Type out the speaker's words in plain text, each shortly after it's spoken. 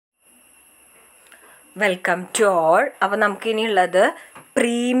Welcome to all. അപ്പോൾ നമുക്കിനിയുള്ളത്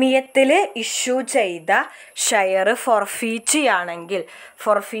പ്രീമിയത്തിൽ issue ചെയ്ത share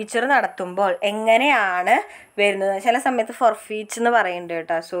forfeiture നടത്തുമ്പോൾ എങ്ങനെയാണ് വരുന്നത്. ചില സമയത്ത് ഫോർഫീച്ച് എന്ന് പറയുന്നുണ്ട്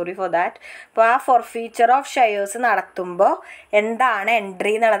കേട്ടോ, സോറി ഫോർ ദാറ്റ്. അപ്പോൾ ആ ഫോർഫീച്ചർ ഓഫ് ഷെയർസ് നടത്തുമ്പോൾ എന്താണ്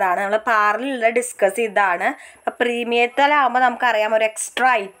എൻട്രി എന്നുള്ളതാണ് നമ്മൾ പാർലിലുള്ള ഡിസ്കസ് ചെയ്താണ്. അപ്പോൾ പ്രീമിയത്തിലാകുമ്പോൾ നമുക്കറിയാം ഒരു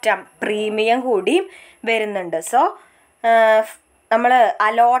എക്സ്ട്രാ ഐറ്റം പ്രീമിയം കൂടി വരുന്നുണ്ട്. സോ നമ്മൾ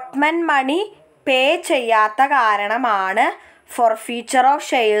അലോട്ട്മെൻറ്റ് മണി പേ ചെയ്യാത്ത കാരണമാണ് ഫോർഫീച്ചർ ഓഫ്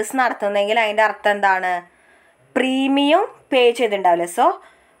ഷെയർസ് നടത്തുന്നതെങ്കിൽ അതിൻ്റെ അർത്ഥം എന്താണ്, premium pay ചെയ്തിട്ടുണ്ടാവില്ല. So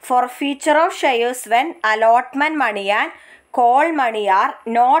forfeiture of shares when allotment money and call money are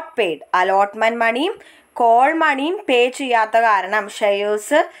not paid. Allotment മണിയും കോൾ മണിയും പേ ചെയ്യാത്ത കാരണം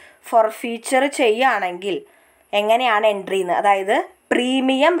ഷെയർസ് ഫോർഫീച്ചർ ചെയ്യുകയാണെങ്കിൽ എങ്ങനെയാണ് എൻട്രിന്ന്, അതായത്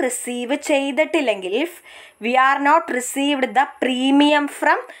പ്രീമിയം റിസീവ് ചെയ്തിട്ടില്ലെങ്കിൽ if we are not received the premium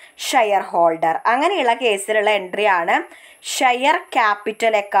from share holder, അങ്ങനെയുള്ള കേസിലുള്ള എൻട്രിയാണ് share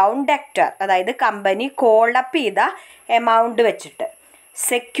capital account ഡെക്റ്റർ. അതായത് കമ്പനി കോൾ അപ്പ് ചെയ്ത എമൗണ്ട് വെച്ചിട്ട്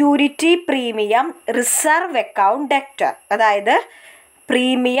സെക്യൂരിറ്റി പ്രീമിയം റിസർവ് അക്കൗണ്ട് ഡെക്റ്റർ, അതായത്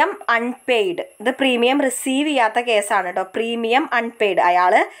പ്രീമിയം അൺപെയ്ഡ്. ഇത് പ്രീമിയം റിസീവ് ചെയ്യാത്ത കേസാണ് കേട്ടോ. പ്രീമിയം അൺപെയ്ഡ്,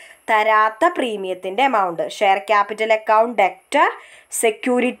 അയാൾ തരാത്ത പ്രീമിയത്തിൻ്റെ amount. Share capital account ഡെക്റ്റർ,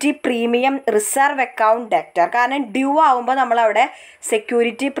 security premium reserve account ഡെക്റ്റർ. കാരണം ഡ്യൂ ആവുമ്പോൾ നമ്മളവിടെ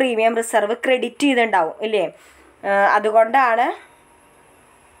സെക്യൂരിറ്റി പ്രീമിയം റിസർവ് ക്രെഡിറ്റ് ചെയ്തിട്ടുണ്ടാവും ഇല്ലേ, അതുകൊണ്ടാണ്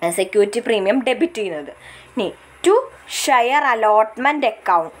സെക്യൂരിറ്റി പ്രീമിയം ഡെബിറ്റ് ചെയ്യുന്നത്. ഇനി ടു ഷെയർ അലോട്ട്മെൻറ്റ്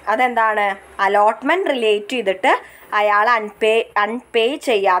അക്കൗണ്ട്, അതെന്താണ്, അലോട്ട്മെൻറ്റ് റിലേറ്റ് ചെയ്തിട്ട് അയാൾ അൺപേ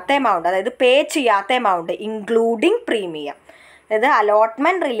ചെയ്യാത്ത എമൗണ്ട്, അതായത് പേ ചെയ്യാത്ത എമൗണ്ട് ഇൻക്ലൂഡിങ് പ്രീമിയം. അതായത്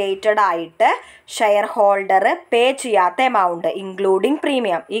അലോട്ട്മെൻറ്റ് റിലേറ്റഡ് ആയിട്ട് ഷെയർ ഹോൾഡർ പേ ചെയ്യാത്ത എമൗണ്ട് ഇൻക്ലൂഡിങ്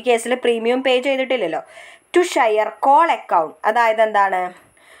പ്രീമിയം. ഈ കേസിൽ പ്രീമിയം പേ ചെയ്തിട്ടില്ലല്ലോ. ടു ഷെയർ കോൾ അക്കൗണ്ട്, അതായത് എന്താണ്,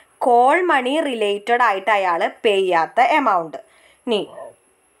 കോൾ മണി റിലേറ്റഡ് ആയിട്ട് അയാൾ പേ ചെയ്യാത്ത എമൗണ്ട്. ഇനി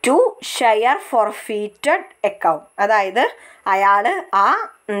ടു ഷെയർ ഫോർഫീറ്റഡ് അക്കൗണ്ട്, അതായത് അയാൾ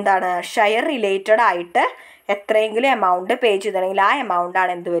എന്താണ് ഷെയർ റിലേറ്റഡ് ആയിട്ട് എത്രയെങ്കിലും എമൗണ്ട് പേ ചെയ്തിട്ടുണ്ടെങ്കിൽ ആ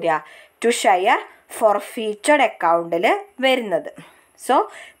എമൗണ്ടാണ് എന്ത് വരിക, ടു ഷെയർ ഫോർഫീറ്റഡ് അക്കൗണ്ടിൽ വരുന്നത്. സോ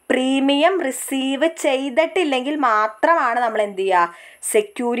പ്രീമിയം റിസീവ് ചെയ്തിട്ടില്ലെങ്കിൽ മാത്രമാണ് നമ്മൾ എന്ത് ചെയ്യുക,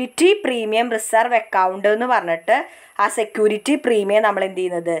 സെക്യൂരിറ്റി പ്രീമിയം റിസർവ് അക്കൗണ്ട് എന്ന് പറഞ്ഞിട്ട് ആ സെക്യൂരിറ്റി പ്രീമിയം നമ്മൾ എന്ത്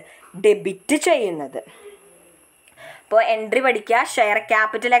ചെയ്യുന്നത്, ഡെബിറ്റ് ചെയ്യുന്നത്. അപ്പോൾ എൻട്രി പഠിക്കുക, ഷെയർ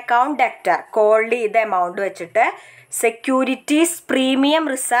ക്യാപിറ്റൽ അക്കൗണ്ട് ഡെക്റ്റർ കോൾ ചെയ്ത എമൗണ്ട് വെച്ചിട്ട് സെക്യൂരിറ്റീസ് പ്രീമിയം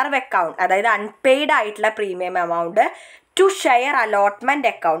റിസർവ് അക്കൗണ്ട്, അതായത് അൺപെയ്ഡ് ആയിട്ടുള്ള premium amount to share allotment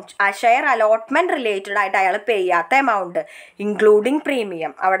account, ആ ഷെയർ അലോട്ട്മെൻറ്റ് റിലേറ്റഡ് ആയിട്ട് അയാൾ പേ ചെയ്യാത്ത എമൗണ്ട് ഇൻക്ലൂഡിങ്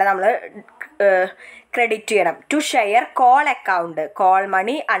പ്രീമിയം അവിടെ നമ്മൾ ക്രെഡിറ്റ് ചെയ്യണം. To share call account, call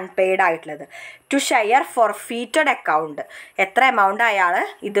money unpaid ആയിട്ടുള്ളത്. ടു ഷെയർ ഫോർഫീറ്റഡ് അക്കൗണ്ട്, എത്ര എമൗണ്ട് അയാൾ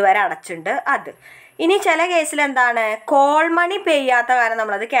ഇതുവരെ അടച്ചിട്ടുണ്ട് അത്. ഇനി ചില കേസിൽ എന്താണ്, കോൾ മണി പേ ചെയ്യാത്ത കാരണം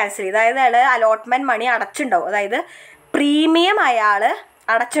നമ്മളത് ക്യാൻസൽ ചെയ്ത്, അതായത് അയാൾ അലോട്ട്മെൻറ്റ് മണി അടച്ചിട്ടുണ്ടാവും, അതായത് പ്രീമിയം അയാൾ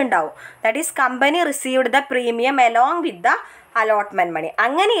അടച്ചിട്ടുണ്ടാവും. That is company received the premium along with the allotment മണി.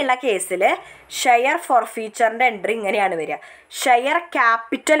 അങ്ങനെയുള്ള കേസിൽ ഷെയർ ഫോർഫീച്ചറിൻ്റെ എൻട്രി ഇങ്ങനെയാണ് വരിക, ഷെയർ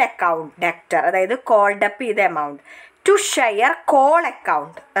ക്യാപിറ്റൽ അക്കൗണ്ട് ഡെക്റ്റർ, അതായത് കോൾഡ് അപ്പ് ചെയ്ത amount. To share call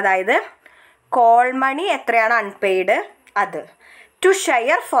account, അതായത് കോൾ മണി എത്രയാണ് അൺപെയ്ഡ് അത്. ടു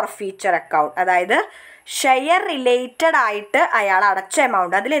ഷെയർ ഫോർഫീച്ചർ അക്കൗണ്ട്, അതായത് ഷെയർ റിലേറ്റഡ് ആയിട്ട് അയാൾ അടച്ച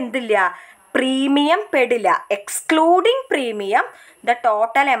amount, അതിലെന്തില്ല, premium പെടില്ല, excluding premium the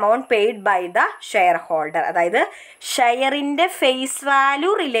total amount paid by the share holder. അതായത് ഷെയറിൻ്റെ ഫേസ്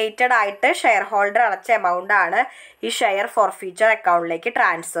വാല്യൂ റിലേറ്റഡ് ആയിട്ട് ഷെയർ ഹോൾഡർ അടച്ച എമൗണ്ടാണ് ഈ ഷെയർ ഫോർഫീച്ചർ അക്കൗണ്ടിലേക്ക്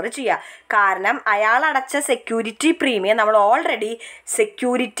ട്രാൻസ്ഫർ ചെയ്യുക. കാരണം അയാൾ അടച്ച സെക്യൂരിറ്റി പ്രീമിയം നമ്മൾ ഓൾറെഡി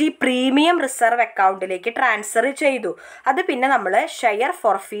സെക്യൂരിറ്റി പ്രീമിയം റിസർവ് അക്കൗണ്ടിലേക്ക് ട്രാൻസ്ഫർ ചെയ്തു, അത് പിന്നെ നമ്മൾ ഷെയർ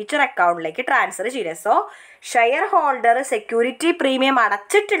ഫോർഫീച്ചർ അക്കൗണ്ടിലേക്ക് ട്രാൻസ്ഫർ ചെയ്യില്ല. So share holder security premium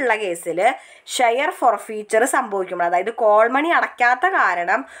അടച്ചിട്ടുള്ള കേസിൽ ഷെയർ ഫോർഫീച്ചർ സംഭവിക്കുമ്പോൾ, അതായത് കോൾ മണി അടയ്ക്കാത്ത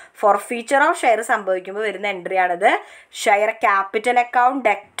കാരണം ഫോർഫീച്ചർ ഓഫ് ഷെയർ സംഭവിക്കുമ്പോൾ വരുന്ന എൻട്രിയാണിത്, share capital account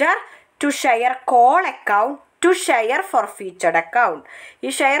ഡെക്റ്റർ to share call account to share ഫോർഫീച്ചഡ് account. ഈ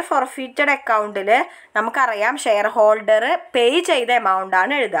ഷെയർ ഫോർഫീച്ചഡ് അക്കൗണ്ടിൽ നമുക്കറിയാം ഷെയർ ഹോൾഡർ പേ ചെയ്ത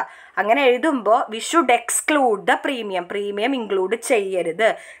എമൗണ്ടാണ് എഴുതുക. അങ്ങനെ എഴുതുമ്പോൾ we should exclude the premium include ചെയ്യരുത്.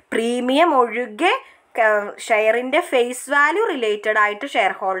 പ്രീമിയം ഒഴികെ ഷെയറിൻ്റെ ഫേസ് വാല്യൂ റിലേറ്റഡ് ആയിട്ട്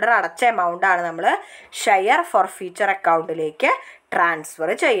ഷെയർ ഹോൾഡർ അടച്ച എമൗണ്ടാണ് നമ്മൾ ഷെയർ ഫോർഫീച്ചർ അക്കൗണ്ടിലേക്ക് ട്രാൻസ്ഫർ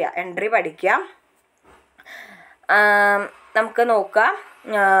ചെയ്യുക. എൻട്രി പഠിക്കുക. നമുക്ക് നോക്കാം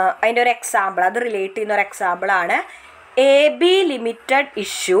അതിൻ്റെ ഒരു എക്സാമ്പിൾ, അത് റിലേറ്റ് ചെയ്യുന്ന ഒരു എക്സാമ്പിളാണ്. AB limited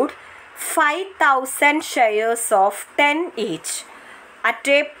issued 5,000 shares of 10 each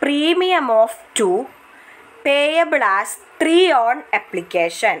at A premium of 2 payable as 3 on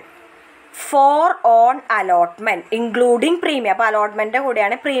application. 4 on allotment including premium. അപ്പോൾ അലോട്ട്മെൻറ്റിൻ്റെ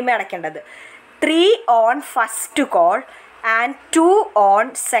കൂടെയാണ് പ്രീമിയം അടയ്ക്കേണ്ടത്. 3 on first call and 2 on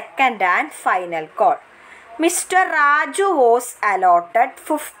second and final call. Mr. Raju was allotted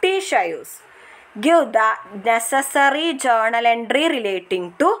 50 shares. Give the necessary journal entry relating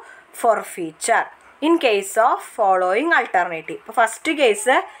to forfeiture in case of following alternative. First case,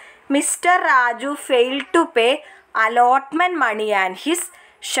 Mr. Raju failed to pay allotment money and his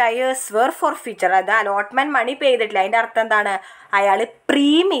shares were forfeiture. അത് allotment മണി പേ ചെയ്തിട്ടില്ല. അതിൻ്റെ അർത്ഥം എന്താണ്? അയാൾ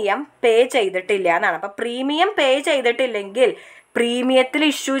premium പേ ചെയ്തിട്ടില്ല എന്നാണ്. അപ്പോൾ premium പേ ചെയ്തിട്ടില്ലെങ്കിൽ പ്രീമിയത്തിൽ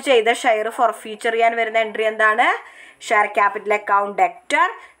ഇഷ്യൂ ചെയ്ത ഷെയർ ഫോർഫീച്ചർ ചെയ്യാൻ വരുന്ന എൻട്രി എന്താണ്? Share capital account ഡെക്റ്റർ,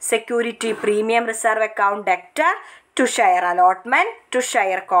 security premium reserve account ഡെക്റ്റർ, to share allotment, to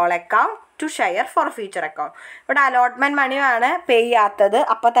share call account, to share forfeiture account. ഇവിടെ അലോട്ട്മെൻറ്റ് മണിയാണ് പേ ചെയ്യാത്തത്,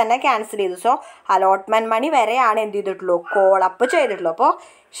 അപ്പോൾ തന്നെ ക്യാൻസൽ ചെയ്തു. സോ അലോട്ട്മെൻറ്റ് മണി വരെയാണ് എന്ത് ചെയ്തിട്ടുള്ളൂ? കോൾ അപ്പ് ചെയ്തിട്ടുള്ളൂ. അപ്പോൾ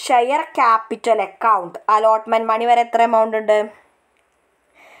ഷെയർ ക്യാപിറ്റൽ അക്കൗണ്ട് അലോട്ട്മെൻറ്റ് മണി വരെ എത്ര എമൗണ്ട് ഉണ്ട്?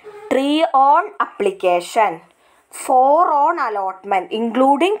 3 on application, 4 on allotment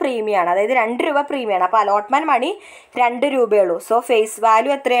including premium ആണ്. അതായത് 2 രൂപ പ്രീമിയമാണ്. അപ്പോൾ അലോട്ട്മെൻറ്റ് മണി 2 രൂപയുള്ളൂ. സോ ഫേസ്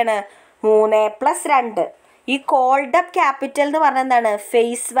വാല്യൂ എത്രയാണ്? 3 + 2. ഈ കോൾഡ് അപ്പ് ക്യാപിറ്റൽ എന്ന് പറഞ്ഞാൽ എന്താണ്?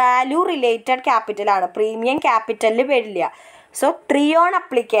 ഫേസ് വാല്യൂ റിലേറ്റഡ് ക്യാപിറ്റലാണ്, പ്രീമിയം ക്യാപിറ്റലിൽ വരില്ല. സോ 3 on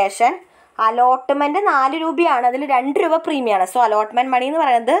application, അലോട്ട്മെൻറ്റ് 4 രൂപയാണ്, അതിൽ 2 രൂപ പ്രീമിയമാണ്. സോ അലോട്ട്മെൻറ്റ് മണി എന്ന്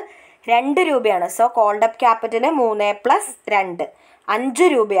പറയുന്നത് 2 രൂപയാണ്. സോ കോൾഡ് അപ്പ് ക്യാപിറ്റൽ 3 + 2 5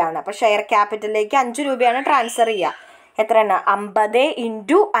 രൂപയാണ്. അപ്പോൾ ഷെയർ ക്യാപിറ്റലിലേക്ക് 5 രൂപയാണ് ട്രാൻസ്ഫർ ചെയ്യുക. എത്രയാണ്? 50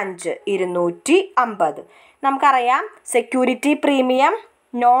 × 5 250. നമുക്കറിയാം സെക്യൂരിറ്റി പ്രീമിയം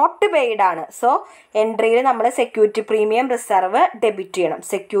നോട്ട് പെയ്ഡ് ആണ്. സോ എൻട്രിയിൽ നമ്മൾ സെക്യൂരിറ്റി പ്രീമിയം റിസർവ് ഡെബിറ്റ് ചെയ്യണം.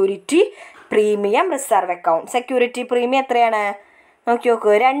 Security premium reserve account. Security premium എത്രയാണ്? നോക്കി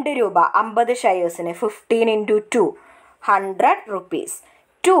നോക്കൂ, 2 രൂപ 50 ഷെയർസിന് 15 × 2 100 rupees.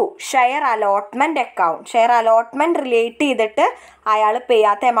 2 share allotment account. Share allotment relate ചെയ്തിട്ട് അയാൾ പേ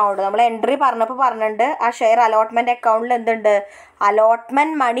ചെയ്യാത്ത എമൗണ്ട് നമ്മൾ എൻട്രി പറഞ്ഞിട്ടുണ്ട്. ആ ഷെയർ അലോട്ട്മെൻറ്റ് അക്കൗണ്ടിൽ എന്തുണ്ട്?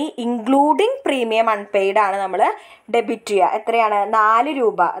 അലോട്ട്മെൻറ്റ് മണി ഇൻക്ലൂഡിങ് പ്രീമിയം അൺപെയ്ഡ് ആണ് നമ്മൾ ഡെബിറ്റ് ചെയ്യുക. എത്രയാണ്? 4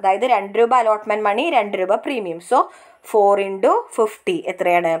 രൂപ. അതായത് 2 രൂപ അലോട്ട്മെൻറ്റ് മണി, 2 രൂപ പ്രീമിയം. സോ 4 × 50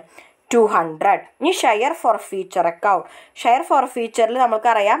 എത്രയാണ്? 200. ഇനി ഷെയർ ഫോർഫീച്ചർ അക്കൗണ്ട്. ഷെയർ ഫോർഫീച്ചറിൽ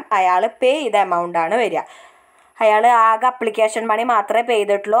നമുക്കറിയാം അയാൾ പേ ചെയ്ത എമൗണ്ട് ആണ് വരിക. അയാൾ ആകെ അപ്ലിക്കേഷൻ മണി മാത്രമേ പേ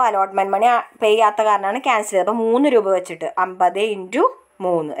ചെയ്തിട്ടുള്ളൂ, അലോട്ട്മെൻറ്റ് മണി പേ ചെയ്യാത്ത കാരണമാണ് ക്യാൻസൽ ചെയ്തത്. അപ്പോൾ 3 രൂപ വെച്ചിട്ട് 50 ×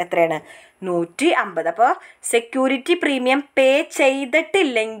 3 എത്രയാണ്? 150. അപ്പോൾ സെക്യൂരിറ്റി പ്രീമിയം പേ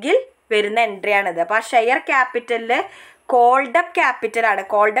ചെയ്തിട്ടില്ലെങ്കിൽ വരുന്ന എൻട്രിയാണിത്. അപ്പോൾ ആ share ക്യാപിറ്റലിൽ called up ക്യാപിറ്റലാണ്.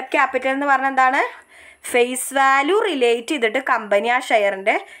 Called up capital എന്ന് പറഞ്ഞാൽ എന്താണ്? ഫേസ് വാല്യൂ റിലേറ്റ് ചെയ്തിട്ട് കമ്പനി ആ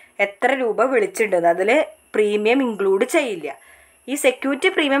ഷെയറിൻ്റെ എത്ര രൂപ വിളിച്ചിട്ടുണ്ട്, അതിൽ പ്രീമിയം ഇൻക്ലൂഡ് ചെയ്യില്ല. ഈ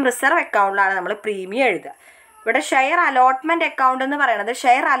സെക്യൂരിറ്റി പ്രീമിയം റിസർവ് അക്കൗണ്ടിലാണ് നമ്മൾ പ്രീമിയം എഴുതുക. ഇവിടെ ഷെയർ അലോട്ട്മെൻറ്റ് അക്കൗണ്ട് എന്ന് പറയുന്നത്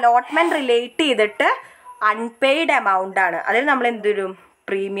ഷെയർ അലോട്ട്മെൻറ്റ് റിലേറ്റ് ചെയ്തിട്ട് അൺപെയ്ഡ് എമൗണ്ട് ആണ്. അതിൽ നമ്മൾ എന്ത് വരും?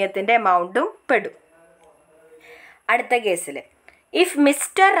 പ്രീമിയത്തിൻ്റെ എമൗണ്ടും പെടും. അടുത്ത കേസിൽ, if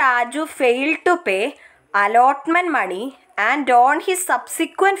mister Raju fail to pay allotment money and on his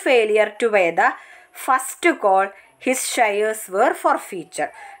subsequent failure to pay the first call his shares where forfeiture.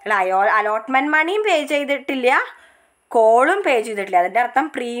 Allotment മണിയും പേ ചെയ്തിട്ടില്ല, കോളും പേ ചെയ്തിട്ടില്ല. അതിൻ്റെ അർത്ഥം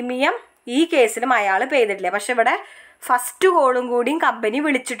പ്രീമിയം ഈ കേസിലും അയാൾ പേ ചെയ്തിട്ടില്ല. പക്ഷെ ഇവിടെ ഫസ്റ്റ് കോളും കൂടിയും കമ്പനി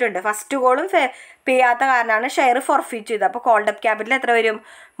വിളിച്ചിട്ടുണ്ട്. ഫസ്റ്റ് കോളും പേ ചെയ്യാത്ത കാരണമാണ് ഷെയർ ഫോർഫീറ്റ് ചെയ്തത്. അപ്പോൾ കോൾഡ് അപ്പ് ക്യാപിറ്റൽ എത്ര വരും?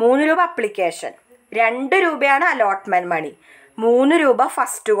 3 രൂപ അപ്ലിക്കേഷൻ, 2 രൂപയാണ് അലോട്ട്മെൻറ്റ് മണി, 3 രൂപ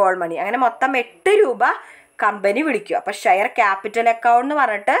ഫസ്റ്റ് കോൾ മണി, അങ്ങനെ മൊത്തം 8 രൂപ കമ്പനി വിളിക്കും. അപ്പോൾ ഷെയർ ക്യാപിറ്റൽ അക്കൗണ്ട് എന്ന്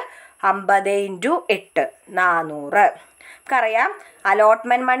പറഞ്ഞിട്ട് 50 × 8 400. നമുക്കറിയാം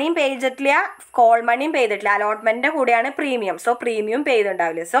അലോട്ട്മെൻറ്റ് മണിയും പേ ചെയ്തിട്ടില്ല, കോൾ മണിയും പേ ചെയ്തിട്ടില്ല. അലോട്ട്മെൻറ്റിൻ്റെ കൂടെയാണ് പ്രീമിയം. സോ പ്രീമിയം പേ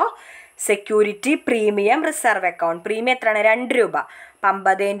ചെയ്തിട്ടുണ്ടാവില്ല. So security premium reserve account premium എത്രയാണ്? 2 രൂപ.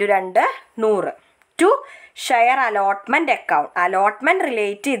 50 × 2 100. To share allotment account. Allotment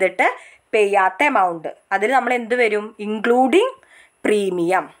relate ചെയ്തിട്ട് പേ ചെയ്യാത്ത എമൗണ്ട്, അതിൽ നമ്മൾ എന്ത് വരും? Including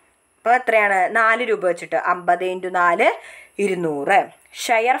premium. അപ്പോൾ എത്രയാണ്? 4 രൂപ വെച്ചിട്ട് 50 × 4 200.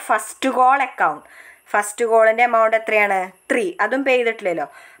 Share first call account. First കോളിൻ്റെ amount എത്രയാണ്? 3. അതും പേ ചെയ്തിട്ടില്ലല്ലോ.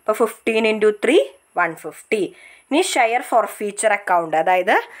 അപ്പോൾ 15 × 3 150. ഇനി ഷെയർ ഫോർഫീച്ചർ അക്കൗണ്ട്,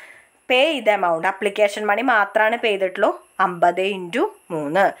 അതായത് പേ ചെയ്ത എമൗണ്ട്, അപ്ലിക്കേഷൻ മണി മാത്രമാണ് പേ ചെയ്തിട്ടുള്ളൂ. 50 ×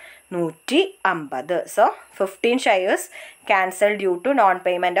 3 150. So 15 shares cancel due to non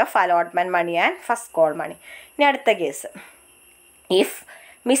payment of allotment money and first call money. ഇനി അടുത്ത case, if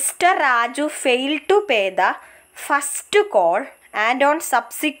mister Raju fail to pay the first call and on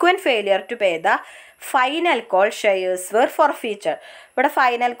subsequent failure to pay the final call shares were forfeiture. ഇവിടെ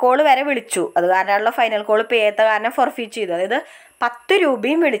final call വരെ വിളിച്ചു, അത് കാരണമുള്ള final call പേ ചെയ്യാത്ത കാരണം forfeit ചെയ്തു. അതായത് 10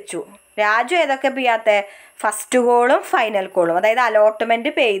 രൂപയും വിളിച്ചു. രാജു ഏതൊക്കെ ചെയ്യാത്ത ഫസ്റ്റ് കോളും ഫൈനൽ കോളും, അതായത്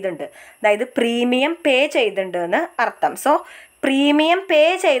അലോട്ട്മെൻറ്റ് പേ ചെയ്തിട്ടുണ്ട്, അതായത് പ്രീമിയം പേ ചെയ്തിട്ടുണ്ട് എന്ന് അർത്ഥം. സോ പ്രീമിയം പേ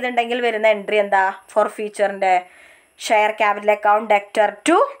ചെയ്തിട്ടുണ്ടെങ്കിൽ വരുന്ന എൻട്രി എന്താ? ഫോർഫീച്ചറിൻ്റെ share capital account ഡെക്റ്റർ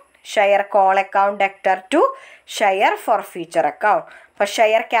to share call account ഡെക്റ്റർ to share forfeiture account. അപ്പോൾ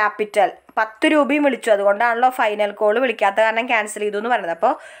ഷെയർ ക്യാപിറ്റൽ 10 രൂപയും വിളിച്ചു, അതുകൊണ്ടാണല്ലോ ഫൈനൽ കോൾ വിളിക്കാത്ത കാരണം ക്യാൻസൽ ചെയ്തു എന്ന് പറയുന്നത്.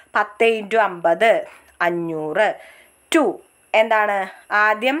 അപ്പോൾ 10 × 50 500 ടു എന്താണ്?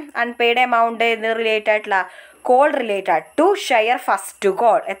 ആദ്യം അൺപെയ്ഡ് എമൗണ്ട് ഇതിന് റിലേറ്റഡ് ആയിട്ടുള്ള call related to share first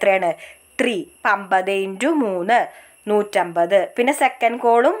call എത്രയാണ്? 3. 50 × 3 150. പിന്നെ സെക്കൻഡ്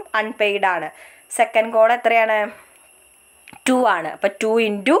കോളും അൺപെയ്ഡ് ആണ്. സെക്കൻഡ് കോൾ എത്രയാണ്? 2 ആണ്. അപ്പോൾ 2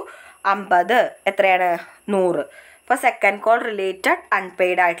 × 50 എത്രയാണ്? 100. അപ്പോൾ സെക്കൻഡ് കോൾ റിലേറ്റഡ്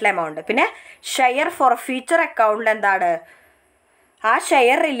അൺപെയ്ഡ് ആയിട്ടുള്ള എമൗണ്ട്. പിന്നെ ഷെയർ ഫോർഫീച്ചർ അക്കൗണ്ടിൽ എന്താണ്? ആ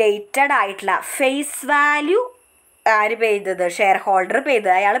ഷെയർ റിലേറ്റഡ് ആയിട്ടുള്ള ഫേസ് വാല്യൂ ആര് പേ ചെയ്തത്? ഷെയർ ഹോൾഡർ പേ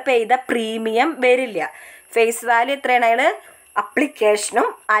ചെയ്തത്. അയാൾ പേ ചെയ്ത പ്രീമിയം വരില്ല. ഫേസ് വാല്യൂ എത്രയാണ്? അയാൾ അപ്ലിക്കേഷനും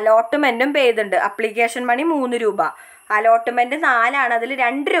അലോട്ട്മെൻറ്റും പേ ചെയ്തിട്ടുണ്ട്. അപ്ലിക്കേഷൻ മണി 3 രൂപ, അലോട്ട്മെൻറ്റ് 4 ആണ്. അതിൽ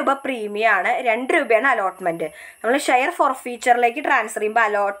 2 രൂപ പ്രീമിയം ആണ്, 2 രൂപയാണ് അലോട്ട്മെൻറ്റ്. നമ്മൾ ഷെയർ ഫോർഫീച്ചറിലേക്ക് ട്രാൻസ്ഫർ ചെയ്യുമ്പോൾ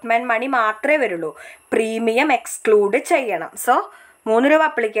അലോട്ട്മെൻറ്റ് മണി മാത്രമേ വരുള്ളൂ, പ്രീമിയം എക്സ്ക്ലൂഡ് ചെയ്യണം. സോ 3 രൂപ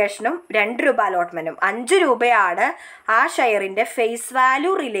അപ്ലിക്കേഷനും 2 രൂപ അലോട്ട്മെൻറ്റും 5 രൂപയാണ് ആ ഷെയറിൻ്റെ ഫേസ്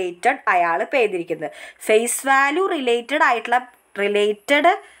വാല്യൂ റിലേറ്റഡ് അയാൾ പേ ചെയ്തിരിക്കുന്നത്. ഫേസ് വാല്യൂ റിലേറ്റഡ് ആയിട്ടുള്ള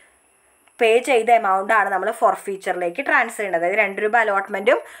പേ ചെയ്ത എമൗണ്ട് ആണ് നമ്മൾ ഫോർഫീച്ചറിലേക്ക് ട്രാൻസ്ഫർ ചെയ്യുന്നത്. അതായത് 2 രൂപ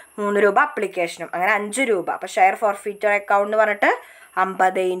അലോട്ട്മെൻറ്റും 3 രൂപ അപ്ലിക്കേഷനും, അങ്ങനെ 5 രൂപ. അപ്പോൾ ഷെയർ ഫോർഫീച്ചർ അക്കൗണ്ട് എന്ന് പറഞ്ഞിട്ട്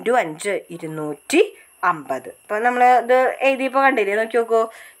 50 × 5 250. അപ്പോൾ നമ്മൾ ഇത് എഴുതിയപ്പോൾ കണ്ടില്ലേ? നോക്കി നോക്കൂ.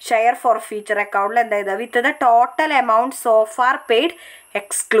 ഷെയർ ഫോർഫീച്ചർ അക്കൗണ്ടിൽ എന്താ ചെയ്തത്? With the total amount so far paid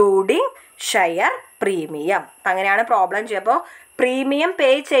excluding share premium. അങ്ങനെയാണ് പ്രോബ്ലം ചെയ്യുമ്പോൾ പ്രീമിയം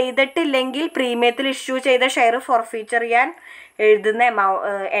പേ ചെയ്തിട്ടില്ലെങ്കിൽ പ്രീമിയത്തിൽ ഇഷ്യൂ ചെയ്ത ഷെയർ ഫോർഫീച്ചർ ചെയ്യാൻ എഴുതുന്ന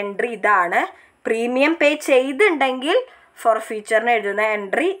എൻട്രി ഇതാണ്. പ്രീമിയം പേ ചെയ്തിട്ടുണ്ടെങ്കിൽ ഫോർഫീച്ചറിന് എഴുതുന്ന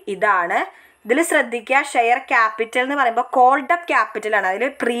എൻട്രി ഇതാണ്. ഇതിൽ ശ്രദ്ധിക്കുക, ഷെയർ ക്യാപിറ്റൽ എന്ന് പറയുമ്പോൾ കോൾഡ് അപ്പ് ക്യാപിറ്റലാണ്.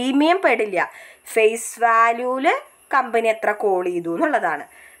 അതിൽ പ്രീമിയം പെടില്ല. ഫേസ് വാല്യൂവിൽ കമ്പനി എത്ര കോൾ ചെയ്തു എന്നുള്ളതാണ്.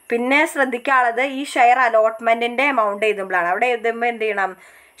 പിന്നെ ശ്രദ്ധിക്കാനുള്ളത് ഈ ഷെയർ അലോട്ട്മെൻറ്റിൻ്റെ എമൗണ്ട് എഴുതുമ്പോഴാണ്. അവിടെ എഴുതുമ്പോൾ എന്ത് ചെയ്യണം?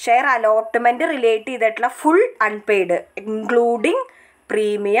 ഷെയർ അലോട്ട്മെൻറ്റ് റിലേറ്റ് ചെയ്തിട്ടുള്ള ഫുൾ അൺപെയ്ഡ് ഇൻക്ലൂഡിങ്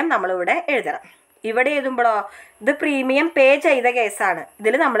പ്രീമിയം നമ്മളിവിടെ എഴുതണം. ഇവിടെ എഴുതുമ്പോഴോ ഇത് പ്രീമിയം പേ ചെയ്ത കേസാണ്.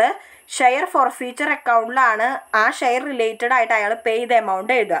 ഇതിൽ നമ്മൾ ഷെയർ ഫോർഫീച്ചർ അക്കൗണ്ടിലാണ് ആ ഷെയർ റിലേറ്റഡ് ആയിട്ട് അയാൾ പേ ചെയ്ത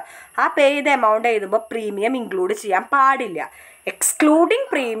എമൗണ്ട് എഴുതുക. ആ പേ ചെയ്ത എമൗണ്ട് എഴുതുമ്പോൾ പ്രീമിയം ഇൻക്ലൂഡ് ചെയ്യാൻ പാടില്ല. എക്സ്ക്ലൂഡിങ്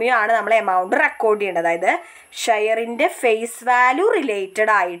പ്രീമിയം ആണ് നമ്മൾ എമൗണ്ട് റെക്കോർഡ് ചെയ്യേണ്ടത്. അതായത് ഷെയറിൻ്റെ ഫേസ് വാല്യൂ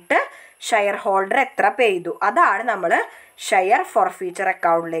റിലേറ്റഡ് ആയിട്ട് ഷെയർ ഹോൾഡർ എത്ര പേ ചെയ്തു അതാണ് നമ്മൾ ഷെയർ ഫോർഫീച്ചർ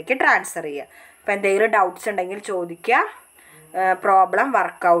അക്കൗണ്ടിലേക്ക് ട്രാൻസ്ഫർ ചെയ്യുക. അപ്പോൾ എന്തെങ്കിലും ഡൗട്ട്സ് ഉണ്ടെങ്കിൽ ചോദിക്കുക, പ്രോബ്ലം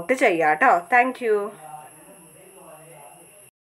വർക്കൗട്ട് ചെയ്യുക കേട്ടോ. Thank you.